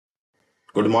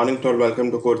Good morning to all. Welcome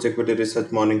to Coach Equity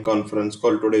Research Morning Conference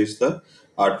Call. Today is the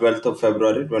 12th of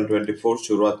February 2024.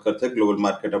 शुरुआत करते हैं global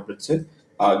market update से।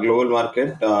 Global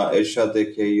market Asia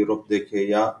देखे, Europe देखे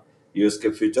या US के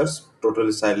futures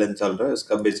totally silent चल रहा है।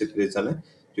 इसका बेसिक रीजन है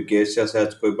क्योंकि एशिया से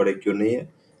आज कोई बड़े क्यों नहीं है।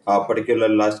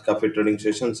 पर्टिकुलर लास्ट काफी ट्रेडिंग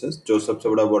सेशन से जो सबसे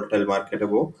बड़ा वोलेटाइल मार्केट है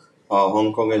वो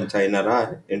हांगकांग एंड चाइना रहा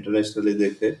है। इंटरनेशनली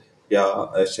देखे या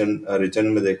एशियन रीजन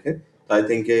में देखे तो आई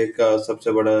थिंक एक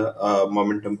सबसे बड़ा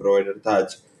मोमेंटम प्रोवाइडर था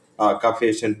आज। काफी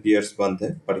एशियन पीयर्स बंद है।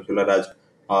 पर्टिकुलर आज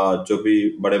जो भी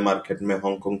बड़े मार्केट में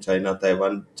Hong Kong, China,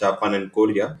 Taiwan, Japan and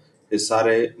Korea, ये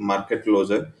सारे मार्केट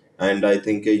क्लोज है। एंड आई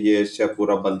थिंक ये एशिया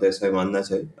पूरा बंद है ऐसा ही मानना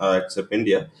चाहिए एक्सेप्ट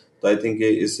इंडिया। तो आई थिंक ये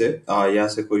इससे यहाँ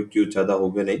से कोई क्यू ज्यादा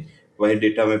होगा नहीं। वही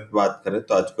डेटा में बात करें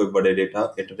तो आज कोई बड़े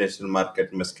डेटा इंटरनेशनल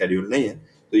मार्केट में स्केड्यूल नहीं है।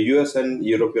 तो यूएस एंड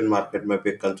यूरोपियन मार्केट में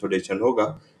भी कंसोलिडेशन होगा।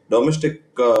 डोमेस्टिक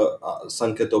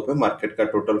संकेतों पे मार्केट का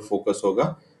टोटल फोकस होगा।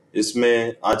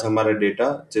 इसमें आज हमारा डेटा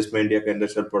जिसमें इंडिया का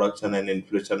इंडस्ट्रियल प्रोडक्शन एंड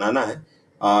इन्फ्लेशन आना है।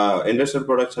 इंडस्ट्रियल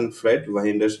प्रोडक्शन फ्लैट,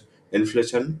 वही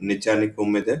इन्फ्लेशन नीचे आने की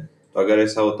उम्मीद है। तो अगर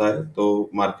ऐसा होता है तो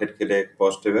मार्केट के लिए एक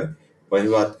पॉजिटिव है। वही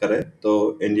बात करें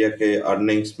तो इंडिया के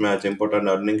अर्निंग्स में आज इम्पोर्टेंट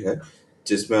अर्निंग है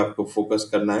जिसमें आपको फोकस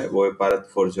करना है। वो है भारत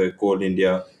फोर्ज है, कोल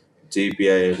इंडिया,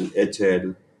 जीपीआईएल,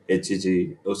 एचएल,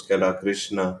 एचईजी, उसके अलावा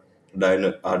Krishna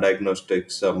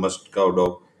diagnostics, must काउडो,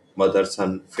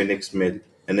 Motherson, Phoenix मिल,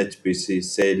 एनएचपीसी,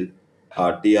 सेल,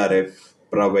 टीआरएफ,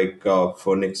 प्रवेक,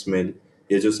 फोनिक्स मिल,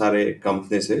 ये जो सारे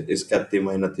कंपनीज है इसका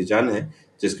तिमाही नतीजान है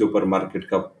जिसके ऊपर मार्केट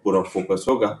का पूरा फोकस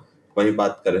होगा। वही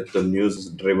बात करें तो न्यूज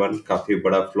ड्रिवन काफी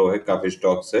बड़ा फ्लो है, काफी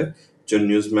स्टॉक्स है जो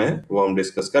न्यूज में है वो हम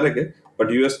डिस्कस करेंगे।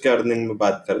 बट यूएस के अर्निंग में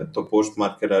बात करें तो post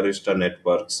market Arista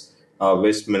Networks,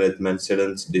 waste management,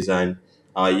 Cadence design,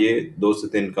 ये दो से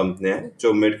तीन कंपनियां हैं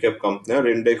जो मिड कैप कंपनियां और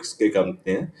इंडेक्स की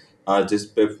कंपनी है जिस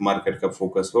पे मार्केट का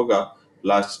फोकस होगा।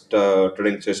 लास्ट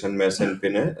ट्रेडिंग सेशन में एसएनपी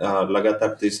ने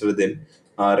लगातार तीसरे दिन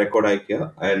रिकॉर्ड हाई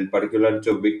किया एंड पर्टिकुलर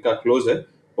जो वीक का क्लोज है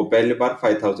वो पहली बार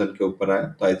 5000 के ऊपर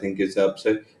आया। तो आई थिंक इस हिसाब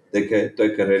से देखे तो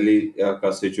एक रैली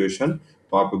का सिचुएशन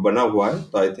वहां पे बना हुआ है।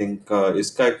 तो आई थिंक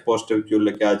इसका एक पॉजिटिव क्यू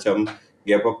लेके आज हम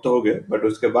गैप अप तो हो गए बट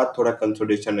उसके बाद थोड़ा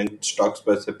consolidation in stock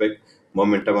specific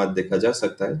momentum आज देखा जा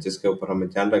सकता है जिसके ऊपर हमें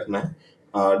ध्यान रखना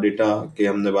है। डेटा की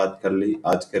हमने बात कर ली,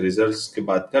 आज के रिजल्ट्स की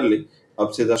बात कर ली।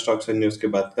 अब सीधा स्टॉक्स एंड न्यूज की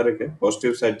बात करेंगे।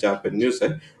 पॉजिटिव साइड जहाँ पे न्यूज है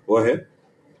वो है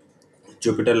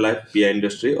Jupiter life, pi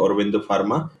industry, Aurobindo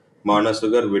pharma, माना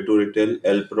sugar, V two retail,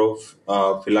 एल्प्रो,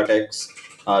 Filatex,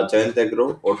 Jayant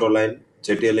agro, autoline,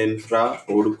 JTL infra,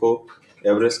 हुडको,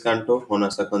 एवरेस्ट कांटो,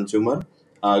 Honasa consumer,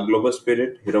 global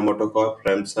spirit, hero MotoCorp,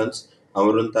 रैमसन्स,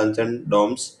 अमरुन तांचन,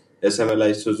 Doms, SML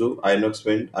Isuzu, INOX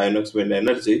wind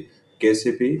energy,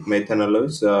 KCP,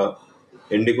 मेथनॉलॉइज,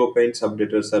 Indigo paints,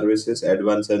 updater services,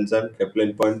 advance enzyme,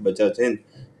 Caplin point, Bajaj Hind,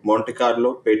 Monte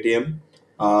Carlo, Paytm.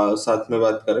 साथ में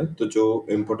बात करें तो जो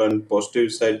important positive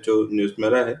side जो news में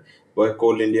रहा है वो है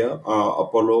कोल India,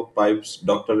 Apollo pipes,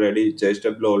 doctor Reddy,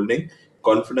 JSW holding,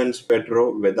 confidence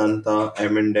petro, Vedanta,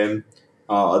 एम&एम,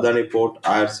 Adani port,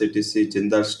 IRCTC,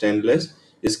 Jindal stainless.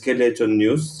 इसके लिए जो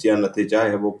न्यूज या नतीजा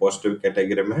है वो पॉजिटिव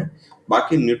कैटेगरी में है।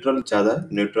 बाकी न्यूट्रल ज्यादा है।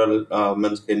 न्यूट्रल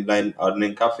मींस के इनलाइन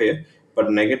अर्निंग काफी है। पर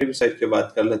नेगेटिव साइड की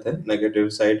बात कर लेते हैं। नेगेटिव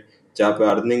साइड जहाँ पे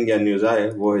अर्निंग या न्यूज आए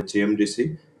वो है GMDC,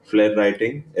 flare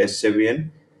writing, SJVN,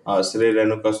 Shri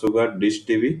Renuka sugar, dish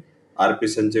TV, RP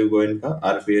Sanjeev Goenka,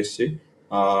 RPSC,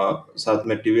 साथ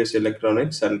में टीवीएस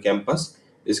इलेक्ट्रॉनिक्स एंड कैंपस।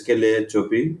 इसके लिए जो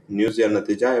भी न्यूज या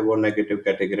नतीजा है वो नेगेटिव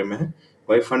कैटेगरी में है।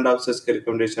 वही फंड हाउसेस के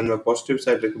रिकमेंडेशन में पॉजिटिव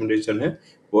साइड रिकमेंडेशन है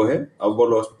वो है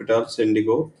अपोलो हॉस्पिटल्स,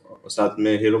 इंडिगो, साथ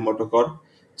में Hero MotoCorp,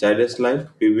 child's life,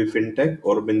 PV fintech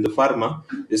और बिंदु फार्मा।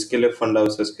 इसके लिए फंड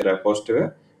हाउसेस के लिए पॉजिटिव है।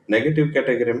 नेगेटिव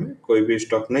कैटेगरी में कोई भी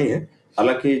स्टॉक नहीं है।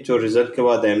 हालांकि जो रिजल्ट के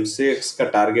बाद एमसीएक्स का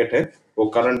टारगेट है वो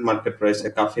करंट मार्केट प्राइस से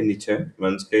काफी नीचे है।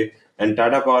 मींस के एंड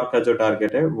टाटा पावर का जो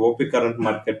टारगेट है वो भी करंट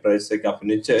मार्केट प्राइस से काफी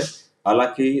नीचे है।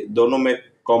 हालांकि दोनों में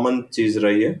कॉमन चीज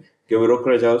रही है कि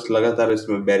ब्रोकरेज हाउस लगातार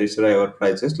इसमें बेरिश रहे और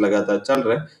प्राइसेस लगातार चल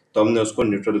रहे, तो हमने उसको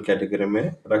न्यूट्रल कैटेगरी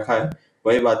में रखा है।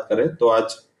 वही बात करें तो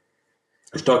आज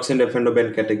stocks in F and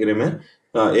bank category में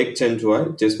एक चेंज हुआ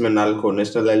है जिसमें नाल्को,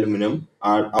 नेशनल एल्यूमिनियम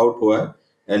आउट हुआ है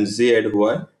एंड जी ऐड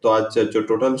हुआ है। तो आज जो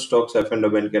total stocks F and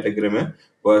bank category में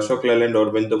वो अशोक लेलैंड,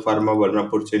 ऑरबिंदो फार्मा,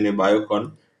 बलरामपुर चीनी, Biocon,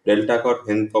 delta Corp,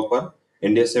 Hind copper,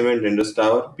 India cement, Indus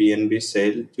tower, PNB,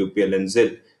 cell, UPL and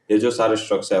jail, ये जो सारे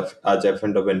स्टॉक्स आज एफ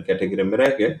एंड बैंक कैटेगरी में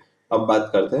रह गए। अब बात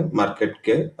करते हैं मार्केट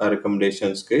के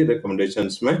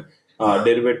रिकमेंडेशंस में।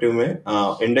 डेरिवेटिव में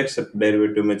इंडेक्स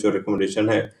डेरिवेटिव में जो रिकमेंडेशन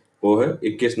है वो है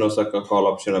 21,900 का कॉल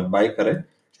ऑप्शन अब बाय करें।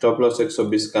 स्टॉप लॉस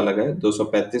 120 का लगाए,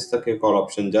 235 तक के कॉल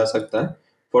ऑप्शन जा सकता है।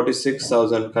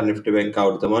 46,000 का Nifty bank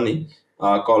out the money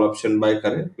call option buy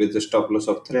करें with stop loss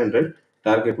of 300,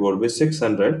 target would be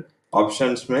 600।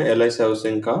 Options में एल आई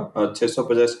हाउसिंग का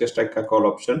 650 के स्ट्राइक का कॉल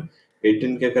ऑप्शन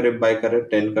 18 के करीब बाय करे,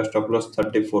 10 का stop loss,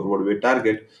 34 would be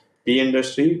target. P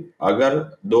industry अगर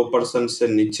 2% से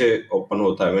नीचे ओपन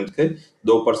होता है, मीन्स के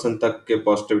 2% तक के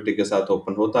पॉजिटिविटी के साथ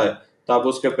ओपन होता है, तो आप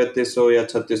उसके 3500 या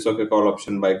 3600 के कॉल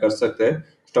ऑप्शन बाय कर सकते हैं।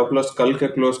 स्टॉप लॉस कल के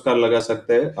क्लोज का लगा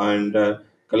सकते हैं, एंड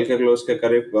कल के क्लोज के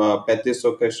करीब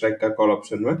 3500 के स्ट्राइक का कॉल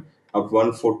ऑप्शन में अब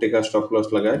 140 का स्टॉप लॉस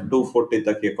लगाए, 240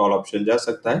 तक ये कॉल ऑप्शन जा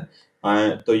सकता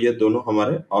है। तो ये दोनों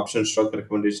हमारे ऑप्शन स्टॉक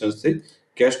रिकमेंडेशन थी।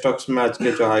 कैश स्टॉक्स में आज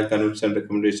के जो हाई कन्विक्शन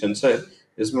रिकमेंडेशन है,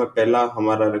 इसमें पहला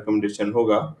हमारा रिकमेंडेशन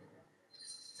होगा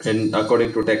in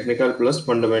according to technical plus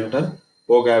fundamental,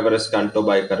 वो एवरेज कांटो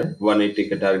बाय करें 180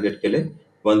 के टारगेट के लिए,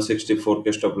 164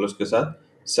 के स्टॉप लॉस के साथ।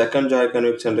 सेकंड जो है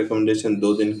कन्विक्शन रिकमेंडेशन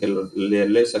 2 दिन के लिए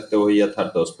ले सकते हो,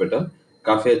 यथार्थ हॉस्पिटल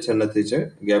काफी अच्छे नतीजे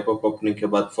गैप अप ओपनिंग के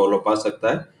बाद फॉलो पा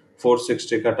सकता है,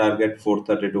 460 का target,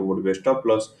 432 would be stop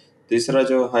loss. तीसरा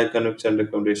जो हाई कन्विक्शन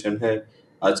रिकमेंडेशन है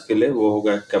आज के लिए वो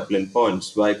होगा कैप्लिन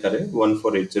पॉइंट्स, बाय करें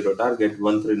 1480 target,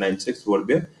 1396 would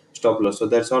be stop loss. So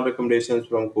that's all recommendations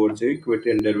from Kunvarji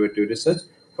Equity and Derivative Research.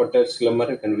 For text disclaimer,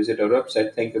 you can visit our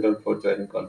website. Thank you all for joining.